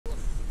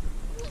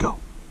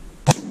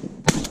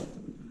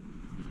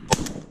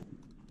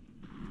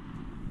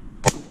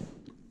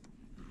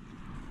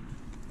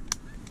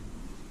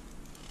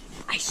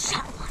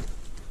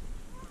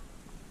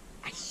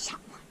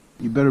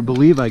better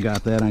believe I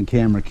got that on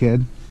camera,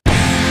 kid.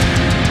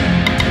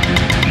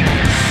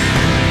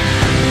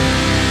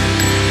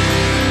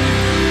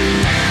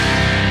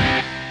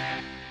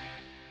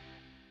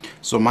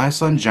 So my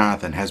son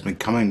Jonathan has been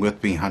coming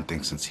with me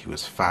hunting since he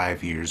was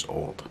 5 years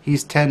old.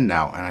 He's 10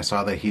 now, and I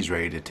saw that he's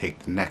ready to take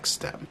the next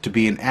step, to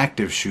be an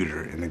active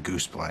shooter in the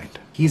goose blind.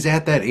 He's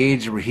at that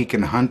age where he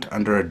can hunt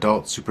under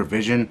adult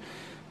supervision,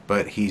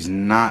 but he's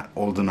not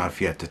old enough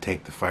yet to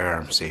take the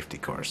firearm safety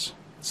course.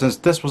 Since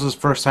this was his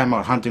first time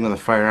out hunting with a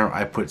firearm,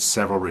 I put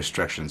several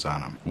restrictions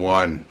on him.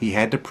 1. He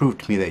had to prove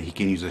to me that he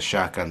can use a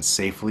shotgun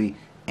safely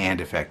and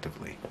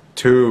effectively.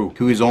 2.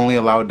 He was only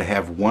allowed to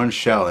have 1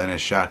 shell in his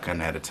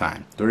shotgun at a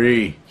time.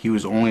 3. He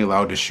was only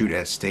allowed to shoot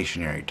at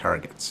stationary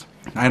targets.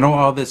 I know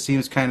all this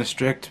seems kind of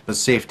strict, but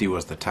safety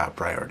was the top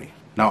priority.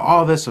 Now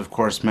all this of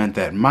course meant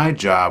that my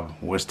job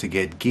was to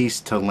get geese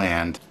to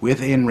land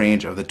within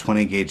range of the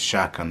 20 gauge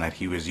shotgun that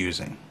he was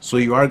using. So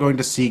you are going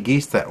to see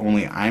geese that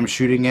only I'm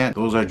shooting at.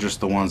 Those are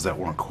just the ones that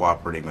weren't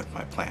cooperating with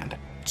my plan.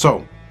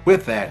 So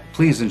with that,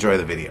 please enjoy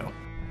the video.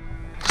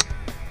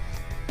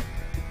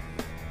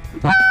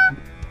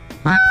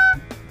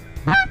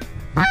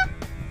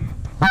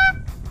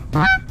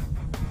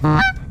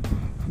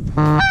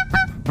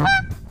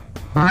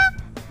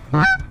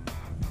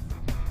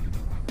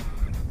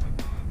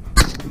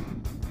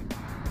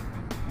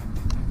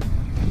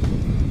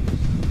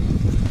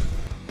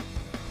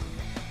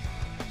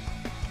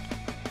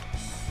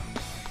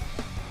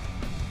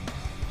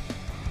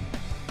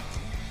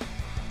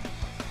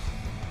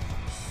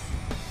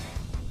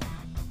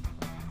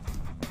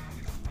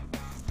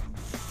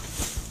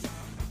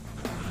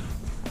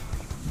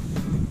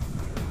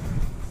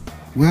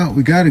 Well,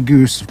 we got a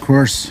goose, of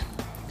course.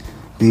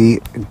 The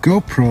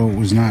GoPro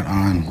was not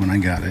on when I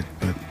got it,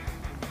 but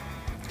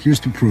here's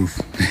the proof.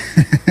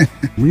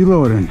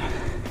 Reloading.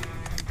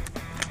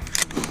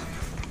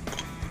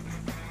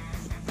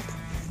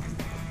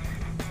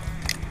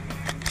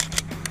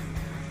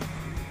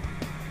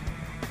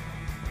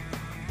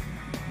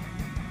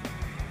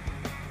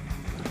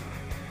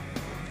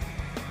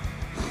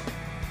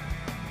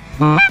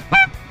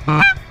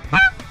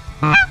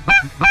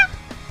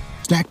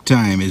 Stack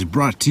Time is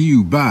brought to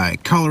you by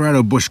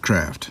Colorado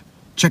Bushcraft.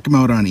 Check them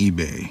out on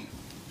eBay.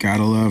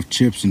 Gotta love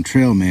chips and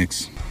trail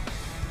mix.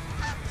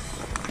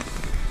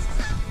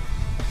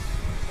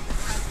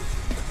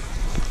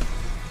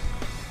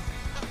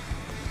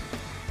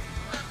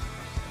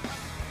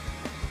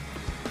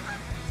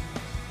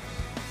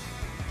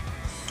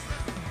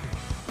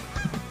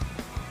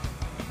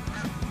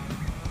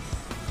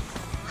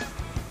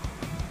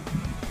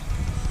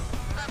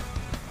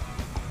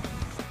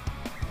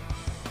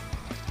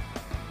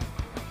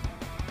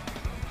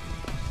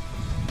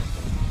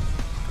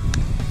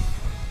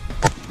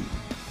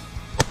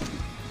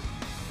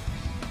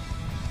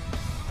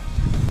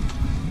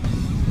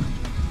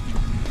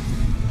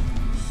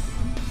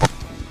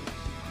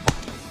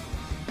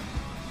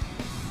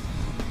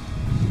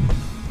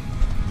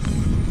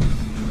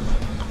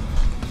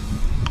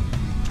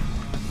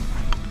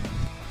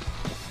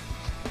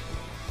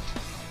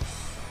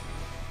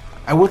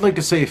 I would like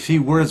to say a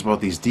few words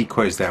about these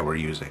decoys that we're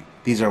using.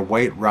 These are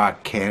White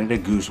Rock Canada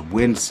Goose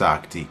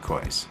Windsock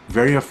Decoys.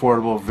 Very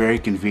affordable, very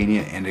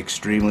convenient, and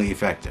extremely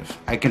effective.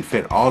 I can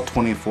fit all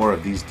 24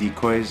 of these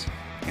decoys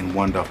in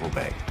one duffel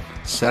bag.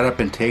 Setup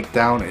and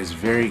takedown is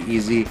very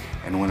easy,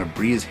 and when a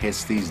breeze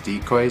hits these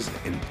decoys,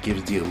 it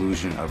gives the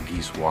illusion of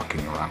geese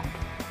walking around.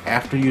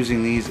 After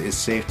using these, it's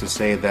safe to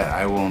say that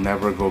I will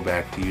never go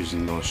back to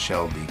using those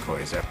shell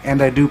decoys.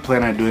 And I do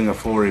plan on doing a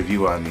full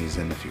review on these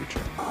in the future.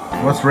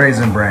 What's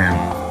Raisin Bran?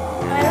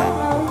 I don't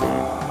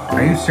know.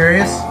 Are you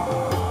serious?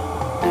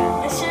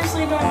 I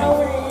seriously don't know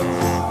what it is.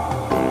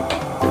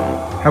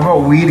 How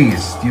about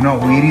Wheaties? Do you know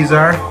what Wheaties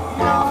are? No.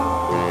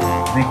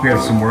 I think we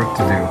have some work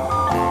to do.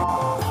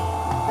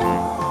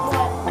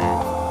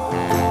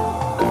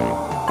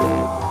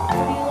 What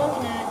are you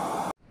looking at?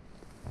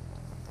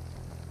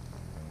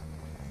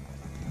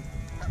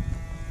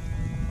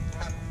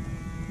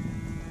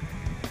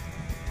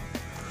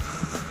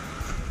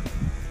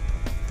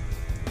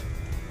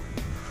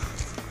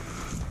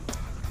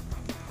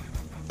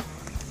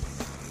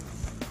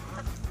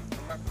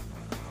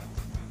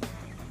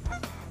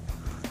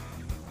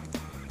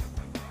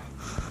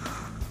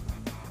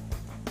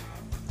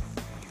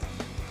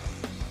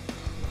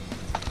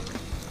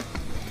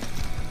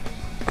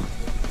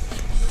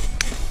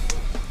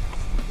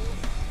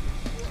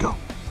 Go.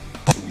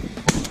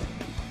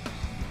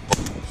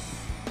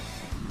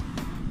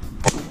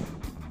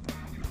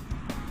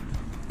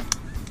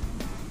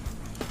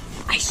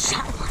 I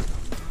shot one.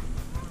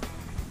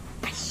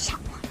 I shot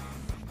one.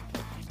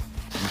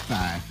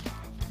 5.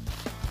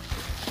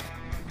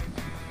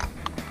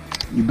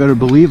 You better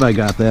believe I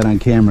got that on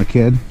camera,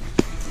 kid.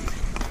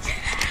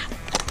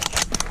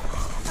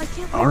 I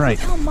can't All right.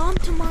 tell Mom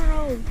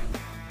tomorrow.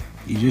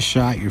 You just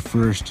shot your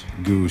first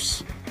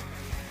goose.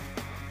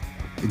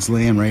 It's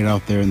laying right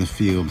out there in the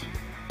field.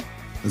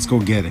 Let's go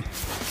get it.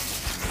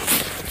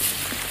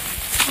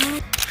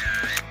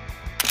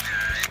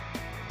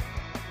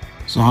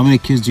 So how many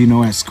kids do you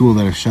know at school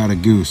that have shot a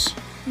goose?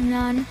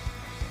 None.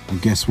 Well,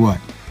 guess what?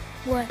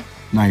 What?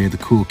 Now you're the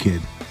cool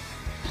kid.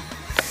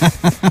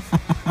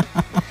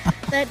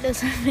 That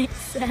doesn't make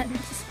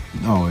sense.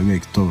 Oh, it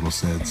makes total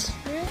sense.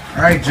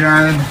 All right,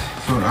 John.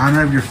 So in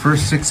honor of your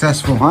first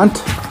successful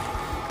hunt,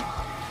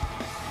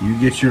 you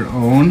get your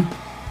own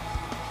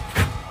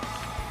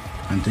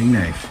hunting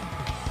knife.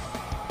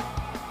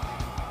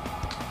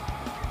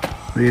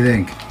 What do you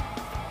think?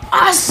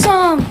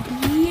 Awesome!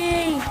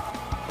 Yay!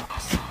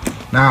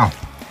 Now,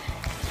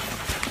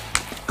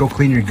 go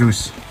clean your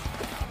goose.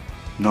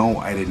 No,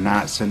 I did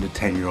not send a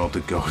 10-year-old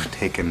to go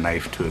take a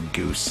knife to a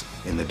goose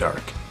in the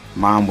dark.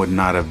 Mom would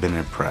not have been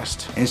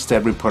impressed.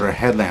 Instead, we put our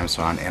headlamps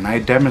on and I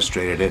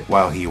demonstrated it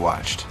while he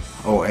watched.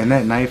 Oh, and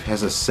that knife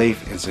has a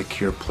safe and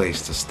secure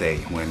place to stay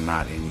when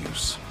not in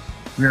use.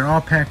 We're all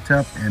packed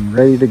up and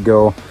ready to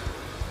go.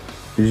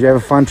 Did you have a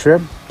fun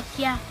trip?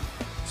 Yeah.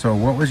 So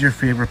what was your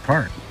favorite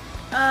part?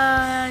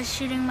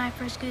 Shooting my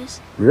first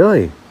goose.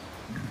 Really?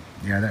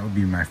 Yeah, that would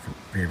be my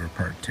favorite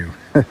part too.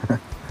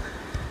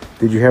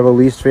 Did you have a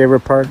least favorite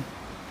part?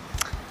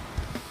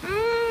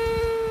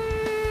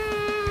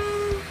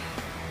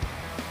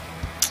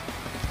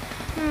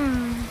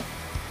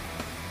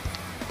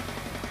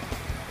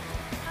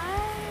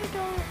 I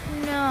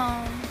don't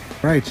know.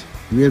 Right.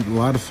 We had a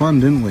lot of fun,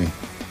 didn't we?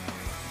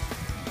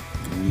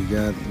 We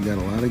got a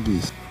lot of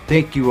geese.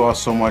 Thank you all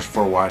so much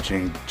for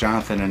watching.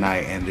 Jonathan and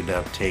I ended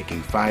up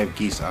taking 5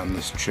 geese on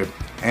this trip,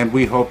 and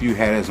we hope you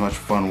had as much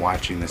fun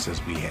watching this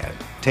as we had.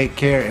 Take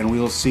care, and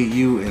we will see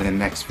you in the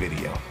next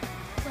video.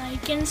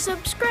 Like and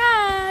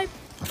subscribe.